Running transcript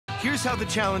Here's how the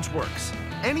challenge works.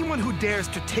 Anyone who dares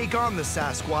to take on the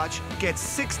Sasquatch gets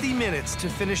 60 minutes to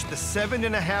finish the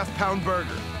 7.5-pound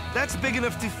burger. That's big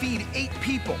enough to feed 8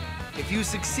 people. If you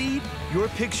succeed, your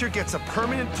picture gets a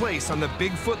permanent place on the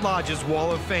Bigfoot Lodge's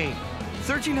Wall of Fame.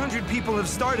 1,300 people have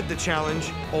started the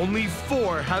challenge, only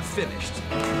 4 have finished.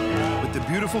 With the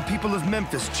beautiful people of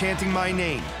Memphis chanting my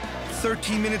name,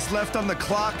 13 minutes left on the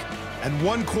clock, and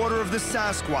 1/4 of the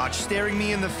Sasquatch staring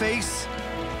me in the face,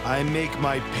 I make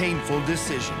my painful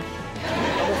decision.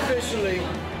 I'm officially...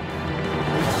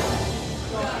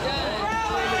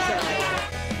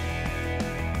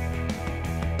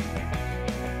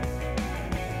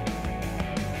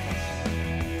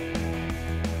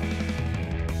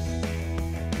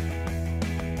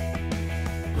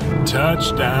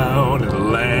 Touchdown in the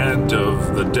land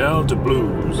of the Delta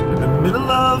Blues, in the middle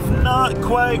of not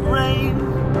quite rain.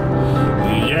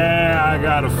 Yeah, I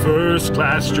got a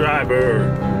first-class driver,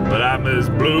 but I'm as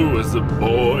blue as a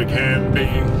boy can be,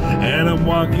 and I'm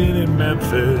walking in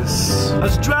Memphis. I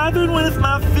was driving with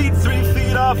my feet 3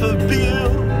 feet off of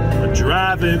Beale. I'm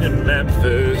driving in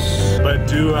Memphis, but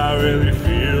do I really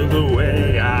feel the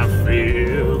way I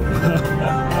feel?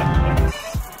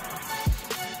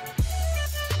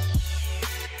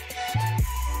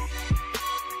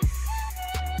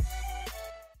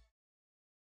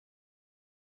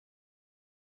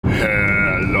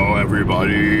 Hello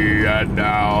everybody, and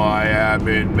now I am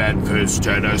in Memphis,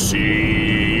 Tennessee.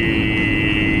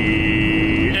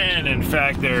 And in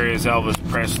fact, there is Elvis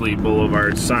Presley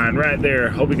Boulevard sign right there.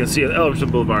 Hope you can see it, Elvis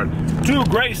Boulevard to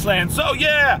Graceland. So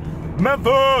yeah,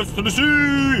 Memphis,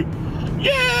 Tennessee.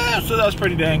 Yeah, so that was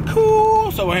pretty dang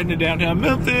cool. So we're heading to downtown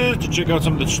Memphis to check out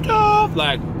some of the stuff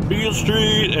like Beale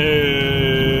Street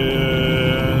and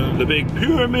the big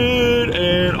pyramid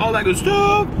and all that good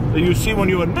stuff that you see when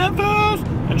you're in Memphis.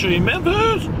 And show you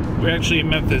Memphis. We were actually in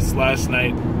Memphis last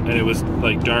night and it was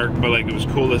like dark, but like it was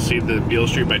cool to see the Beale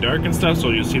Street by dark and stuff, so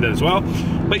you'll see that as well.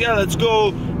 But yeah, let's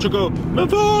go check out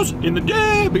Memphis in the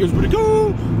day because it's pretty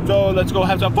cool. So let's go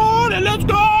have some fun and let's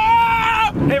go!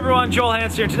 Hey everyone, Joel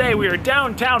Hansen here. Today we are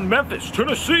downtown Memphis,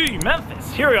 Tennessee,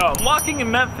 Memphis. Here we go, I'm walking in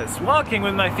Memphis, walking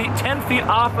with my feet 10 feet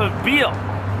off of Beale.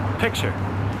 Picture.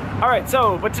 Alright,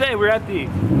 but today we're at the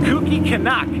Kooky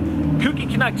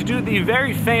Canuck to do the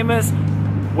very famous,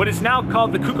 what is now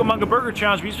called the Cucamonga Burger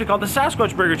Challenge, but used to be called the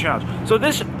Sasquatch Burger Challenge. So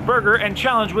this burger and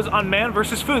challenge was on Man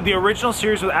vs. Food, the original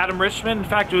series with Adam Richmond. In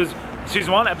fact, it was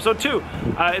Season 1, Episode 2,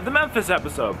 the Memphis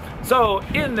episode. So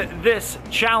in this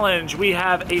challenge, we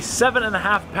have a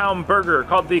 7.5-pound burger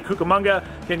called the Cucamonga,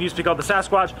 can used to be called the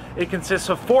Sasquatch. It consists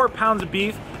of 4 pounds of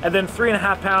beef and then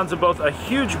 3.5 pounds of both a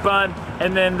huge bun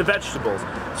and then the vegetables.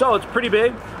 So it's pretty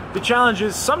big. The challenge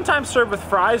is sometimes served with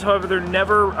fries, however they're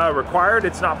never required.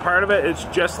 It's not part of it, it's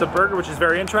just the burger, which is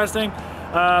very interesting.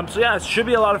 So yeah, it should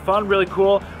be a lot of fun, really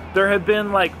cool. There have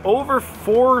been like over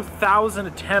 4,000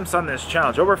 attempts on this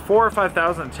challenge, over 4,000 or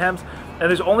 5,000 attempts, and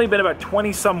there's only been about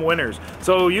 20-some winners.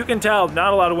 So you can tell,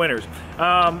 not a lot of winners.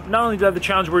 Not only do I have the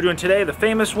challenge we're doing today, the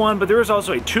famous one, but there is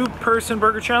also a 2-person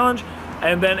burger challenge,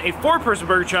 and then a 4-person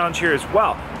burger challenge here as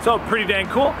well. So pretty dang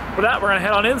cool. For that, we're gonna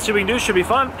head on in, see what we can do. Should be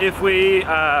fun. If we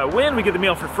win, we get the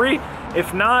meal for free.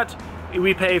 If not,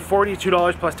 we pay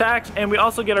 $42 plus tax, and we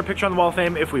also get our picture on the Wall of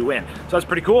Fame if we win. So that's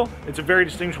pretty cool. It's a very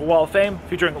distinguished Wall of Fame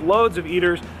featuring loads of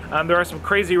eaters. There are some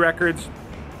crazy records.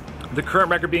 The current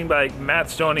record being by Matt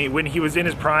Stonie when he was in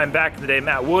his prime back in the day.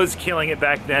 Matt was killing it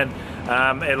back then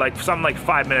at like something like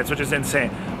 5 minutes, which is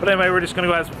insane. But anyway, we're just gonna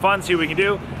go have some fun, see what we can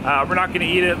do. We're not gonna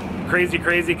eat it crazy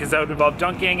because that would involve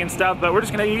dunking and stuff, but we're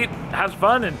just gonna eat, have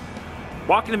fun, and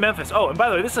walk into Memphis. Oh, and by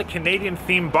the way, this is a Canadian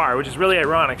themed bar, which is really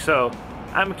ironic. So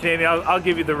I'm a Canadian, I'll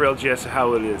give you the real gist of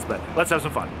how it is, but let's have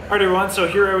some fun. All right everyone, so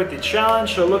here we are with the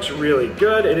challenge. So it looks really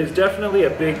good. It is definitely a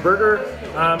big burger.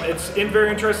 It's very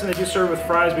interesting that you serve with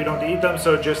fries, but you don't have to eat them,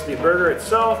 so just the burger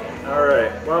itself. All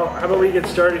right, well, how about we get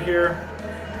started here?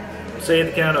 Say at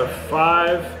the count of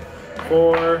 5,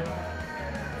 4,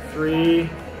 3,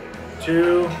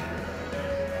 2,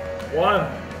 1.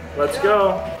 Let's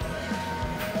go.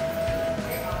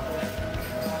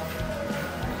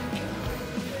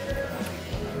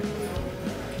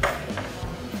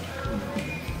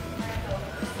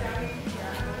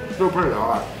 Still pretty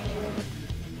hot.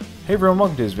 Hey everyone,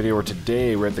 welcome to this video where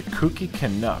today we're at the Kooky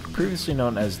Canuck, previously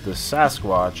known as the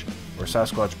Sasquatch, or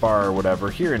Sasquatch Bar or whatever,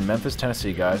 here in Memphis,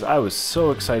 Tennessee, guys. I was so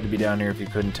excited to be down here, if you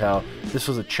couldn't tell. This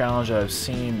was a challenge that I've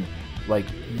seen like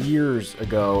years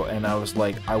ago, and I was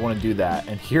like, I want to do that,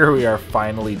 and here we are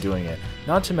finally doing it.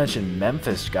 Not to mention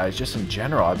Memphis, guys, just in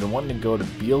general. I've been wanting to go to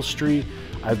Beale Street.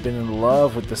 I've been in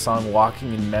love with the song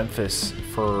Walking in Memphis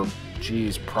for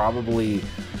geez, probably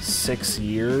 6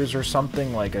 years or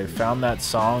something. Like, I found that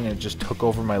song and it just took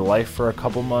over my life for a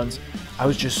couple months. I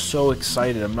was just so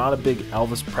excited. I'm not a big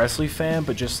Elvis Presley fan,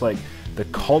 but just like the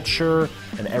culture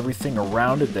and everything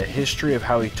around it, the history of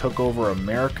how he took over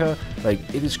America, like,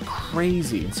 it is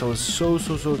crazy. And so I was so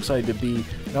excited to be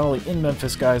not only in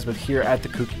Memphis, guys, but here at the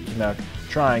Kooky Canuck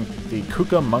trying the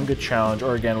Cucamonga Challenge,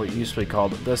 or again, what used to be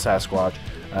called the Sasquatch.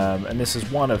 And this is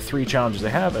one of 3 challenges they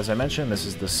have. As I mentioned, this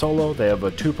is the solo. They have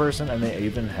a 2-person, and they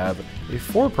even have a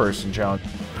 4-person challenge.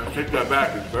 Take that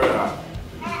back, it's very hot.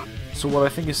 So what I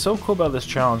think is so cool about this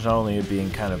challenge, not only it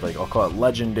being kind of like, I'll call it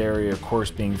legendary, of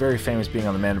course, being very famous, being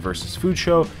on the Man vs. Food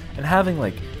show, and having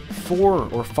like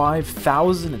 4,000 or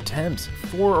 5,000 attempts.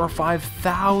 4,000 or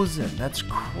 5,000, that's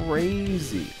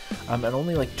crazy. And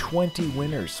only like 20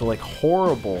 winners, so like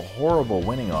horrible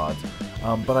winning odds.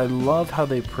 But I love how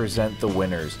they present the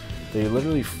winners. They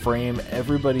literally frame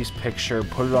everybody's picture,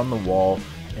 put it on the wall,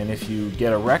 and if you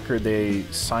get a record, they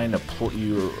sign a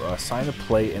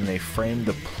plate and they frame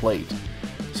the plate.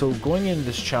 So going into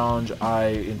this challenge,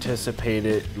 I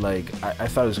anticipated, like, I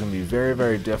thought it was going to be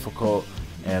very difficult,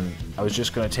 and I was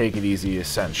just going to take it easy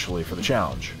essentially for the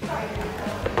challenge.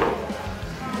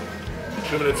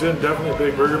 2 minutes in, definitely a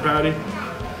big burger patty.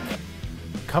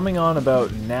 Coming on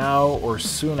about now or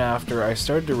soon after, I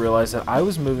started to realize that I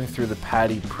was moving through the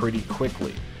patty pretty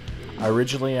quickly.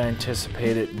 Originally, I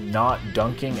anticipated not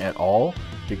dunking at all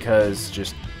because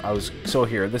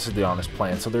here, this is the honest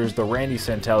plan. So there's the Randy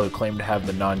Santel who claimed to have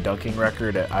the non-dunking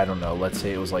record at, I don't know, let's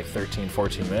say it was like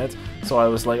 13-14 minutes. So I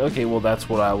was like, okay, well, that's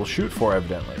what I will shoot for,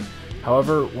 evidently.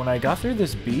 However, when I got through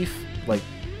this beef,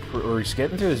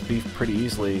 getting through this beef pretty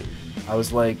easily, I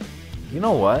was like, you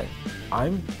know what?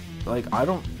 I'm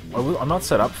not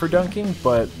set up for dunking,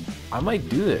 but I might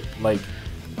do it. Like,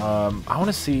 I want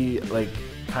to see, like,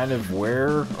 kind of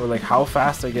where, or like how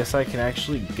fast I guess I can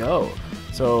actually go.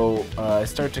 So I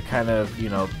start to kind of,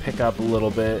 pick up a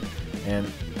little bit, and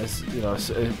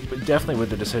definitely with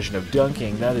the decision of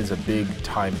dunking, that is a big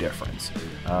time difference.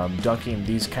 Dunking,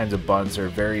 these kinds of buns are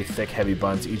very thick, heavy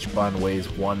buns. Each bun weighs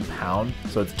 1 pound,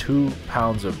 so it's 2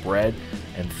 pounds of bread,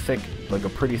 and thick, like a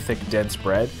pretty thick, dense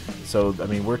bread. So I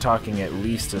mean, we're talking at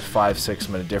least a 5-6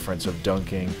 minute difference of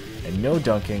dunking and no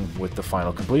dunking with the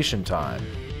final completion time.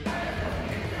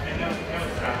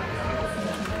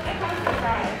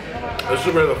 This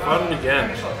is where the fun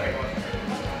begins.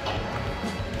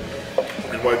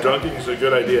 And why dunking is a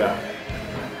good idea.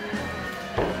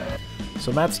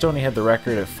 So Matt Stonie had the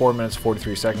record at 4 minutes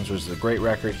 43 seconds, which is a great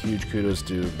record. Huge kudos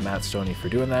to Matt Stonie for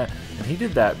doing that. And he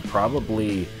did that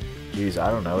probably, geez, I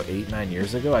don't know, 8-9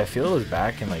 years ago. I feel it was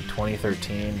back in like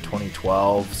 2013,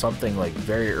 2012, something like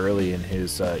very early in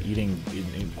his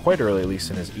quite early at least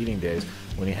in his eating days,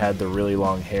 when he had the really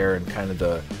long hair and kind of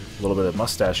the little bit of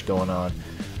mustache going on.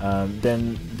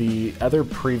 Then the other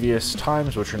previous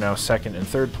times, which are now 2nd and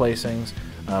 3rd placings,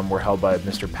 were held by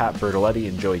Mr. Pat Bertoletti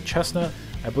and Joey Chestnut.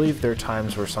 I believe their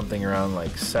times were something around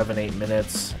like 7-8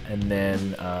 minutes, and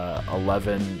then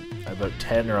 11, about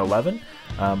 10 or 11.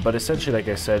 But essentially, like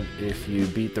I said, if you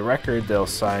beat the record, they'll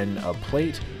sign a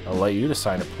plate, allow you to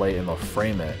sign a plate, and they'll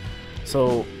frame it.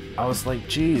 So I was like,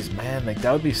 geez, man, like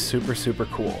that would be super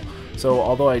cool. So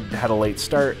although I had a late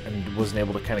start and wasn't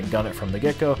able to kind of gun it from the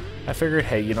get-go, I figured,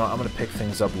 hey, I'm going to pick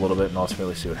things up a little bit and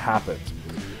ultimately see what happens.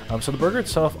 So the burger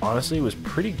itself, honestly, was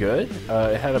pretty good.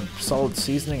 It had a solid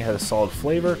seasoning, it had a solid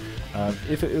flavor.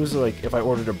 If I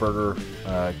ordered a burger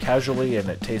casually and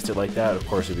it tasted like that, of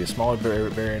course it'd be a smaller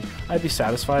variant, I'd be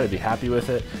satisfied, I'd be happy with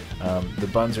it. The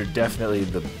buns are definitely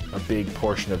a big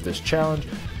portion of this challenge.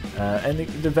 And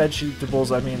the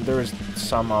vegetables, I mean, there was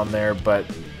some on there, but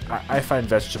I find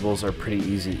vegetables are pretty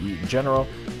easy to eat in general,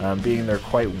 being they're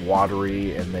quite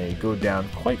watery and they go down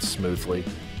quite smoothly.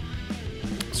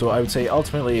 So I would say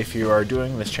ultimately, if you are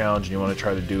doing this challenge and you want to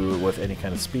try to do it with any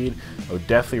kind of speed, I would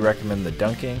definitely recommend the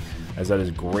dunking, as that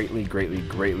is greatly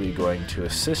going to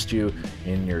assist you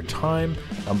in your time.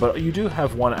 But you do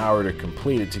have 1 hour to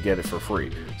complete it to get it for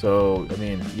free. So I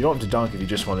mean, you don't have to dunk if you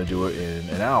just want to do it in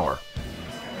an hour.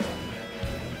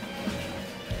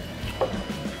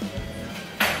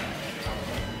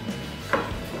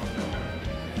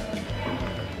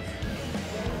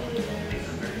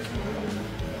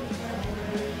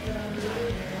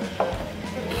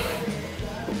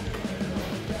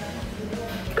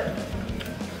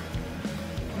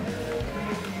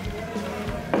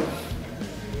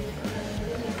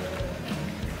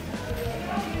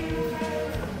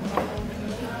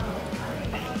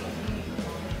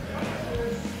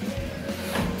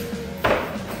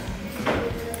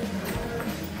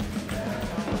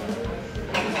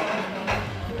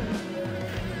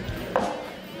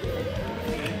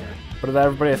 of that,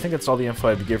 everybody, I think that's all the info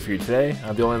I have to give for you today.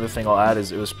 The only other thing I'll add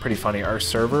is it was pretty funny. Our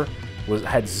server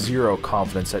had zero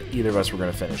confidence that either of us were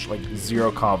going to finish. Like,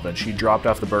 zero confidence. She dropped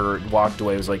off the burger, walked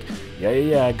away, was like,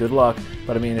 yeah, good luck.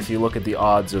 But I mean, if you look at the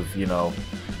odds of,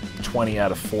 20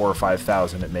 out of 4 or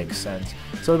 5,000, it makes sense.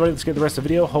 So everybody, let's get the rest of the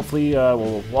video. Hopefully,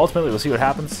 ultimately, we'll see what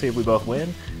happens, see if we both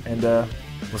win, and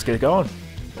let's get it going.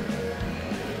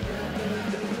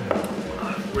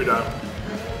 We're done.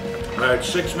 All right,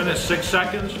 6 minutes, 6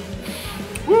 seconds.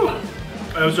 Woo!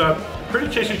 It was a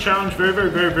pretty tasty challenge.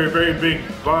 Very big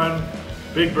bun,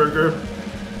 big burger.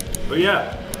 But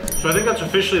yeah, so I think that's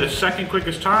officially the second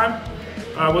quickest time.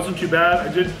 Wasn't too bad.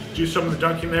 I did do some of the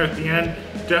dunking there at the end.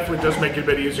 Definitely does make it a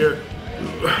bit easier.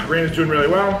 Raina's doing really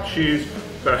well. She's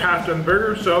about half done the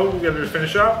burger, so we got her to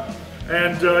finish up.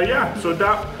 And yeah, so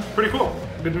that pretty cool.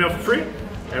 Good meal for free.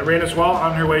 And Raina as well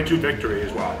on her way to victory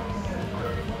as well.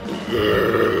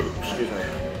 Excuse me.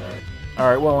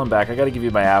 Alright, well, I'm back. I gotta give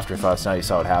you my afterthoughts now you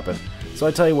saw what happened. So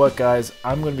I tell you what, guys,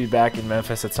 I'm going to be back in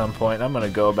Memphis at some point. I'm going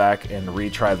to go back and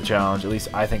retry the challenge. At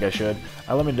least I think I should.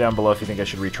 Let me know down below if you think I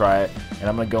should retry it. And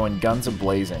I'm going to go in guns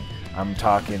a-blazing. I'm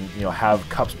talking, have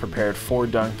cups prepared for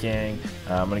dunking.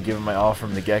 I'm going to give it my all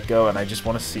from the get-go, and I just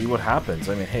want to see what happens.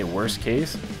 I mean, hey, worst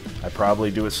case, I probably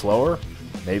do it slower.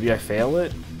 Maybe I fail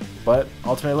it. But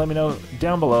ultimately, let me know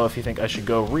down below if you think I should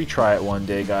go retry it one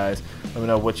day, guys. Let me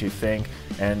know what you think.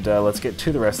 And let's get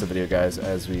to the rest of the video, guys,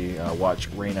 as we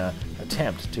watch Raina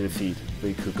attempt to defeat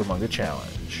the Cucamonga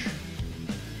Challenge.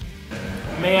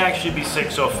 It may actually be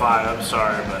 6:05, I'm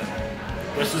sorry, but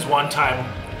this is one time.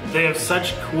 They have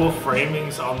such cool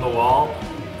framings on the wall.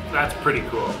 That's pretty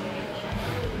cool.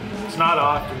 It's not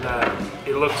often that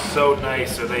it looks so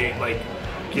nice, or they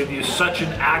give you such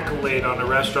an accolade on a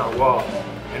restaurant wall.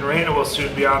 And Raina will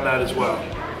soon be on that as well.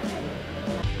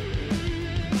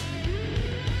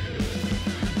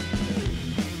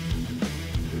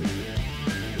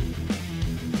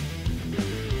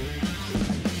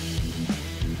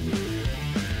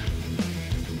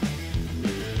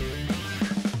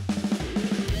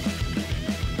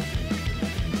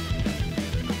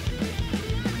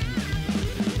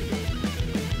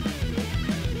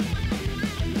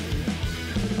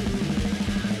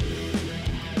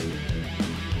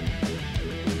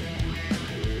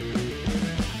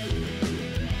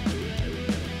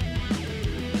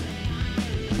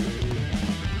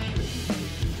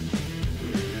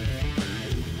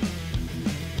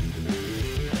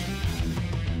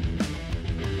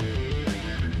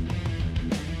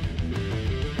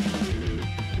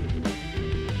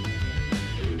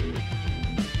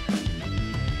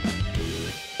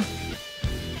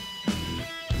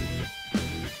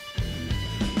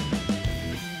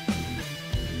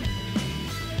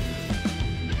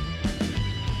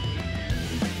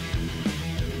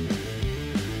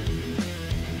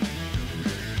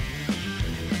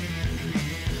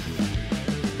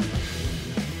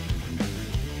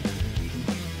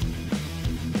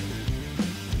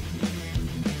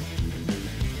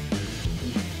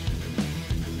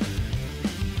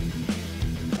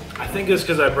 I think it's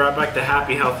because I brought back the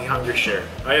Happy Healthy Hunger shirt.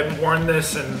 I haven't worn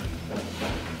this in,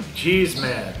 geez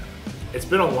man, it's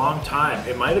been a long time.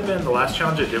 It might have been the last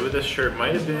challenge I did with this shirt,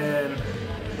 might have been,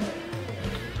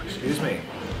 excuse me,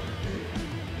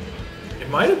 it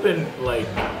might have been like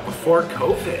before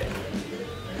COVID.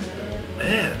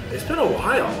 Man, it's been a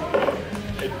while.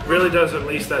 It really does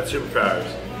unleash that superpowers.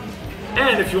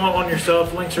 And if you want one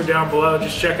yourself, links are down below.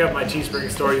 Just check out my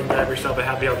Teespring store. You can grab yourself a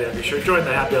Happy Healthy Hunger shirt. Join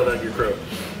the Happy Healthy Hunger crew.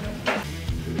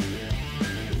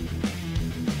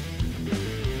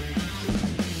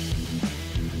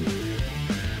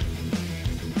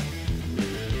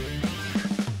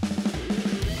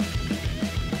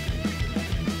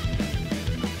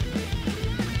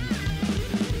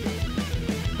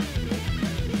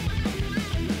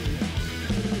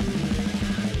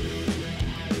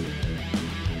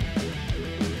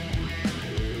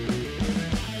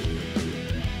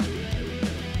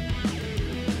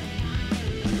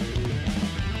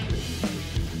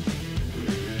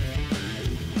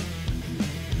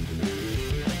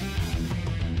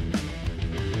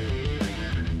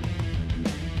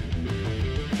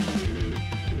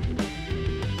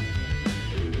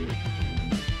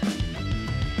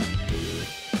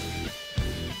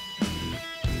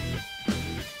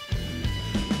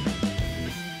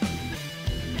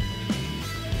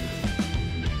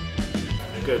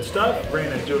 Good stuff.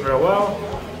 Raina's doing real well.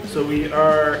 So we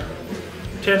are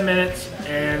 10 minutes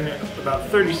and about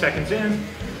 30 seconds in.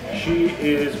 She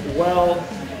is well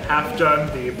half done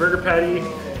the burger patty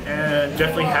and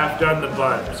definitely half done the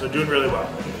bun. So doing really well.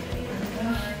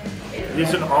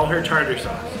 Using all her tartar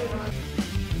sauce.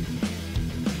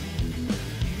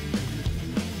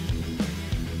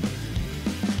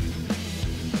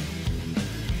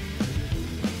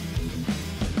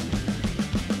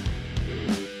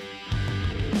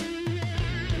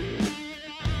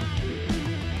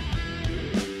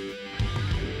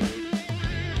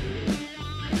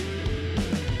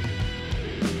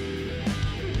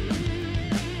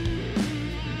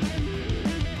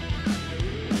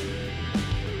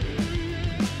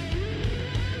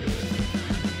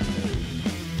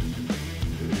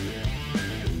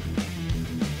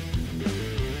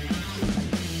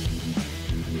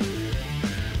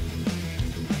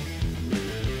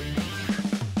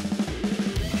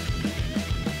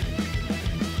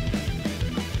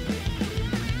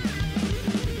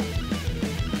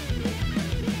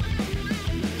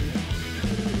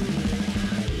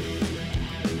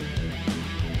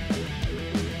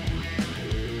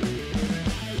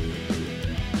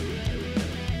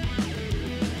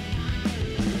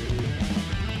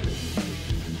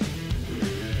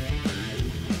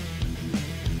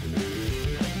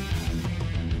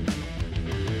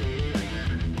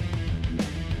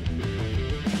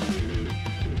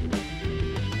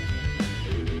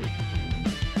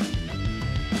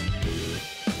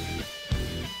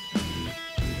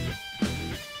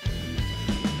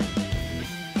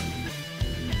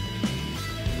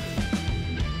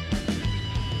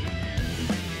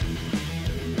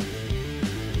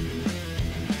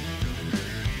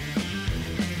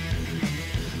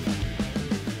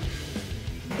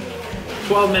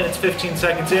 12 minutes, 15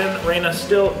 seconds in. Raina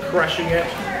still crushing it.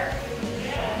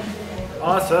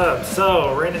 Awesome.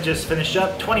 So Raina just finished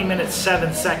up. 20 minutes,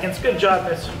 7 seconds. Good job,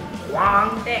 Miss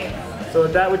Wong. Thanks. So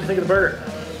with that, what'd you think of the burger?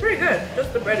 It's pretty good.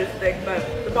 Just the bread is thick, but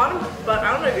the bottom, but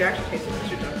I don't know if you actually tasted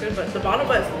this, you're good, but the bottom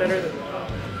bite is better than the top.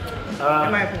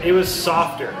 In my opinion. It was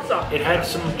softer. Softer. It had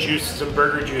some juices, some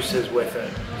burger juices with it.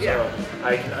 Yeah. So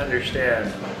I can understand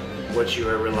what you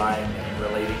are relying and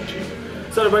relating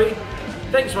to. So everybody,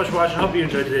 thanks so much for watching. I hope you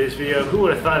enjoyed today's video. Who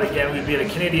would have thought again we'd be at a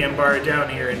Canadian bar down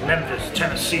here in Memphis,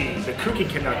 Tennessee, the Kooky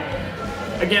Canuck.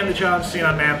 Again, the challenge seen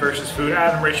on Man vs. Food.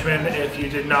 Adam Richmond, if you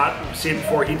did not see it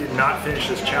before, he did not finish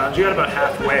this challenge. You got about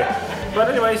halfway. But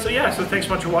anyway, so yeah, so thanks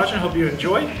so much for watching. I hope you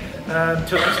enjoyed.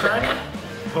 Until next time,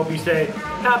 hope you stay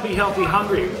happy, healthy,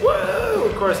 hungry. Woo!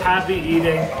 Of course, happy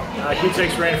eating. Huge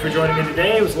thanks, Randy, for joining me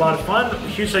today. It was a lot of fun.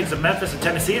 Huge thanks to Memphis and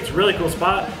Tennessee. It's a really cool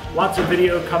spot. Lots of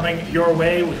video coming your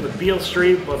way with Beale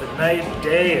Street, both at night,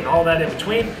 day, and all that in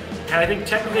between. And I think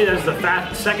technically that's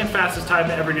the second fastest time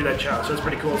to ever do that challenge, so it's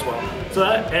pretty cool as well. So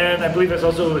that, and I believe that's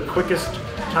also the quickest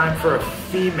time for a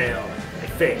female, I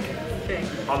think,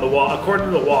 on the wall,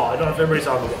 according to the wall. I don't know if everybody's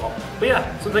on the wall. But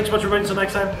yeah, so thanks so much for everybody. Until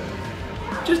next time,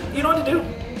 just, you know what to do.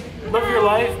 Live your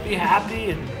life, be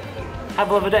happy, and have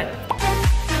a lovely day.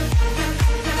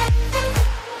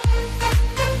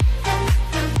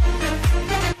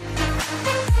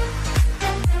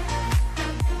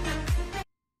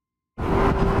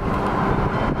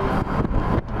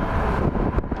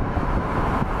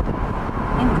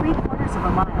 In 3/4 of a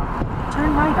mile,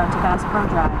 turn right onto Bass Pro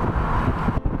Drive.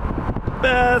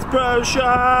 Bass Pro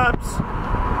Shops!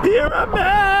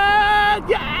 Pyramid!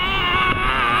 Yeah!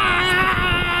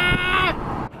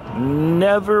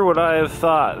 Never would I have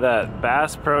thought that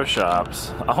Bass Pro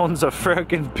Shops owns a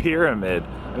frickin' pyramid.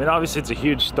 I mean, obviously it's a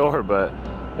huge store, but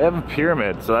they have a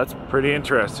pyramid, so that's pretty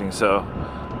interesting. So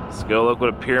let's go look what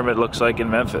a pyramid looks like in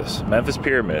Memphis. Memphis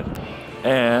Pyramid.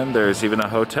 And there's even a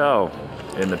hotel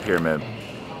in the pyramid.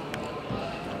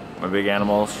 My big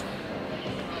animals.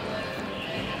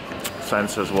 Sign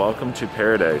says, "Welcome to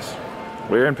Paradise."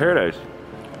 We're in paradise.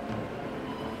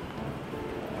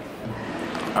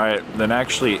 Alright, then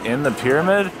actually in the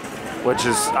pyramid, which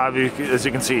is obviously, as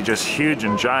you can see, just huge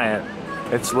and giant,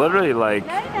 it's literally like,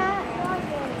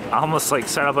 almost like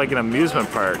set up like an amusement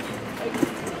park.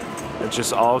 It's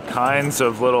just all kinds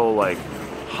of little like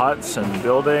huts and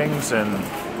buildings, and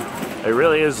it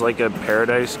really is like a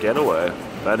paradise getaway.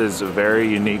 That is a very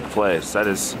unique place.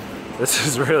 This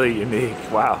is really unique,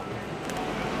 wow.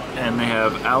 And they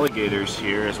have alligators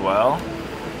here as well.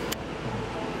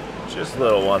 Just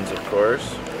little ones, of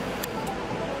course.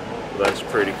 That's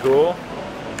pretty cool.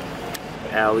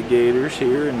 Alligators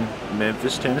here in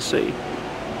Memphis, Tennessee.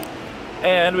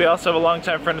 And we also have a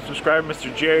longtime friend and subscriber,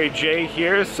 Mr. Jerry J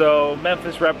here, so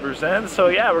Memphis represents. So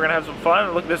yeah, we're gonna have some fun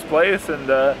and look at this place and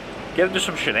get into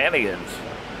some shenanigans.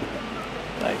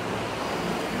 Like,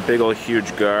 big old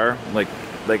huge gar, like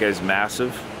that guy's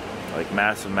massive. Like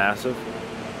massive, massive.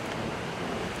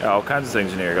 Yeah, all kinds of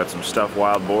things in here. Got some stuffed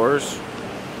wild boars.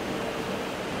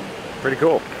 Pretty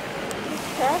cool.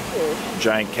 Catfish.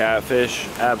 Giant catfish,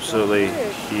 absolutely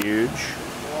huge.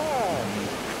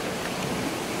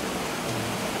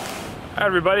 Hi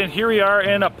everybody, and here we are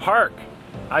in a park.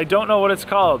 I don't know what it's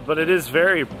called, but it is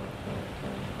very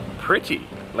pretty.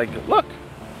 Like, look,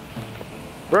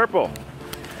 purple.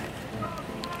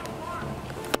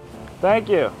 Thank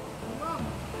you.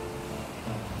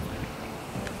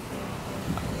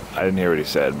 I didn't hear what he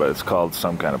said, but it's called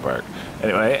some kind of park.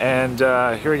 Anyway, and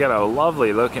here we got a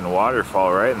lovely looking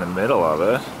waterfall right in the middle of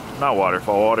it. Not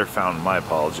waterfall, water fountain, my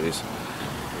apologies.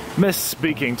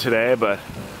 Misspeaking today, but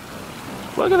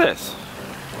look at this.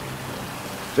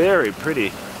 Very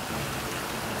pretty.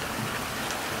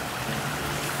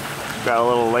 Got a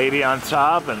little lady on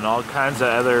top and all kinds of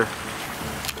other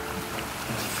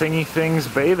thingy things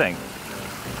bathing.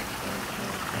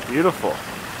 Beautiful.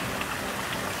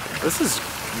 This is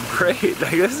great.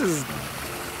 Like,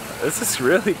 this is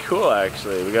really cool,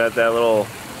 actually. We got that little,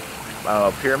 I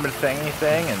don't know, pyramid thingy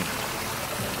thing, and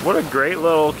what a great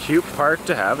little cute park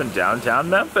to have in downtown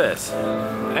Memphis.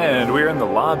 And we're in the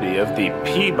lobby of the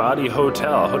Peabody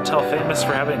Hotel, a hotel famous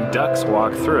for having ducks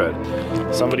walk through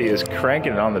it. Somebody is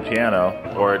cranking it on the piano,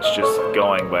 or it's just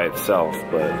going by itself,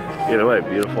 but either way,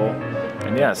 beautiful.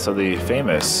 And yeah, so the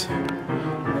famous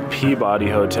Peabody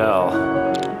Hotel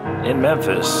in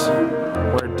Memphis,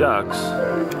 where ducks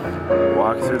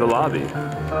walk through the lobby.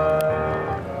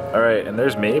 Alright, and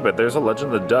there's me, but there's a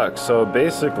Legend of the Duck. So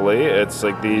basically, it's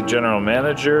like the general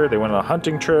manager, they went on a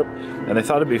hunting trip, and they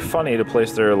thought it'd be funny to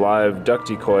place their live duck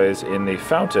decoys in the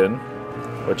fountain,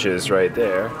 which is right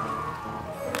there.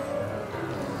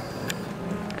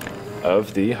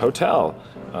 of the hotel.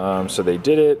 So they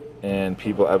did it, and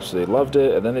people absolutely loved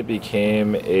it, and then it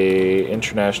became a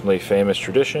internationally famous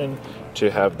tradition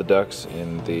to have the ducks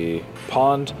in the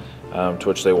pond, to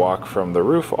which they walk from the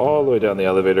roof all the way down the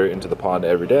elevator into the pond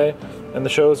every day. And the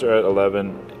shows are at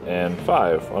 11 and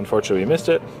 5. Unfortunately, we missed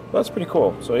it, but that's pretty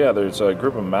cool. So yeah, there's a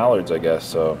group of mallards, I guess,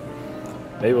 so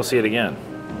maybe we'll see it again.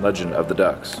 Legend of the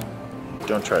Ducks.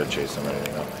 Don't try to chase them or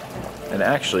anything though. And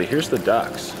actually, here's the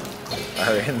ducks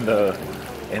are in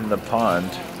the pond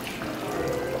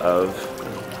of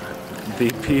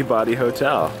the Peabody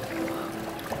Hotel.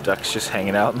 Ducks just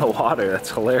hanging out in the water.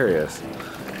 That's hilarious.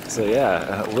 So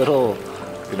yeah, a little,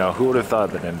 you know, who would have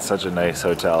thought that in such a nice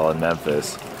hotel in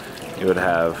Memphis, you would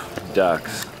have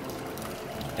ducks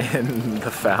in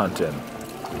the fountain.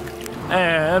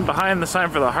 And behind the sign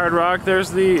for the Hard Rock,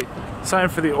 there's the sign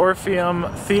for the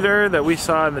Orpheum Theater that we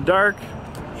saw in the dark.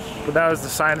 But that was the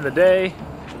sign of the day.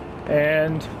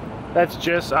 And that's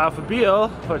just off of Beale,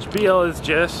 which Beale is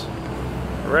just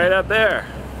right up there.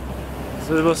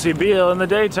 So we'll see Beale in the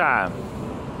daytime.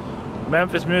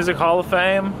 Memphis Music Hall of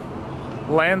Fame,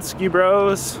 Lansky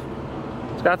Bros.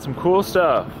 It's got some cool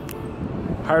stuff.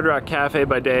 Hard Rock Cafe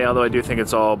by day, although I do think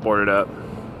it's all boarded up.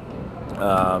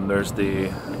 There's the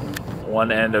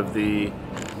one end of the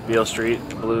Beale Street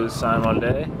Blues sign one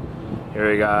day. Here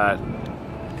we got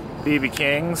B.B.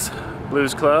 King's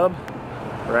Blues Club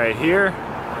right here.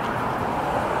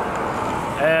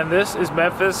 And this is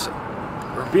Memphis,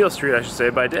 or Beale Street I should say,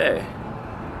 by day.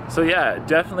 So yeah,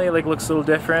 definitely like looks a little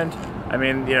different. I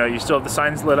mean, you know, you still have the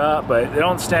signs lit up, but they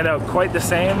don't stand out quite the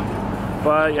same.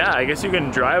 But yeah, I guess you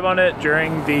can drive on it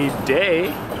during the day.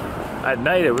 At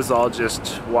night it was all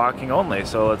just walking only,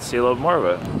 so let's see a little more of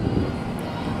it.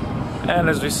 And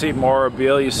as we see more of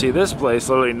Beale, you see this place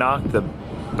literally knocked the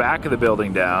back of the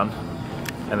building down,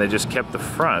 and they just kept the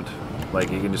front. Like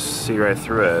you can just see right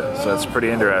through it, so that's pretty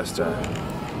interesting.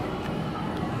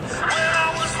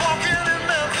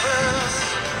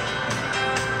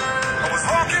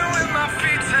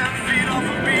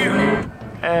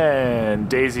 And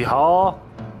Daisy Hall,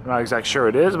 I'm not exactly sure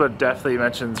what it is, but definitely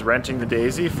mentions renting the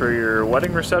Daisy for your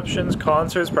wedding receptions,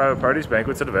 concerts, private parties,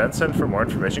 banquets, and events. And for more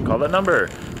information, call that number.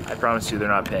 I promise you they're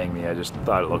not paying me, I just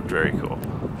thought it looked very cool.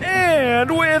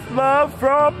 And with love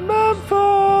from Memphis!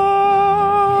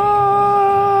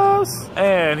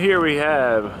 And here we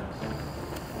have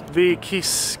the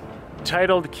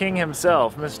titled king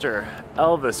himself, Mr.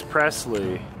 Elvis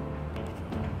Presley.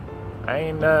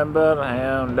 Ain't nothing but a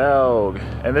hound dog.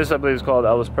 And this, I believe, is called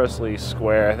Elvis Presley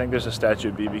Square. I think there's a statue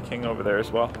of B.B. King over there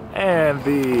as well. And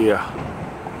the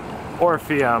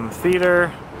Orpheum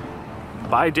Theater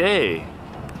by day.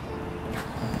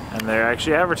 And they're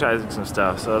actually advertising some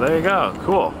stuff, so there you go,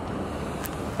 cool.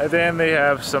 And then they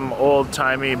have some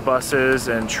old-timey buses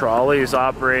and trolleys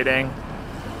operating,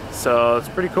 so it's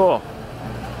pretty cool.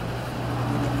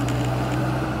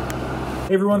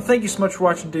 Hey everyone, thank you so much for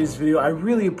watching today's video. I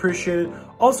really appreciate it.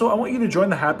 Also, I want you to join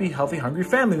the Happy, Healthy, Hungry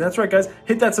family. That's right, guys.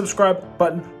 Hit that subscribe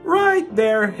button right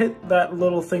there. Hit that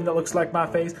little thing that looks like my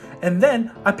face. And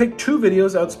then I picked 2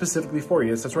 videos out specifically for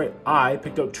you. Yes, that's right. I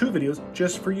picked out 2 videos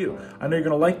just for you. I know you're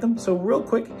going to like them, so real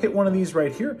quick, hit one of these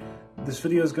right here. This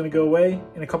video is going to go away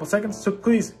in a couple seconds, so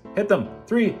please hit them.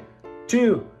 3,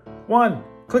 2, 1.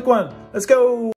 Click one. Let's go.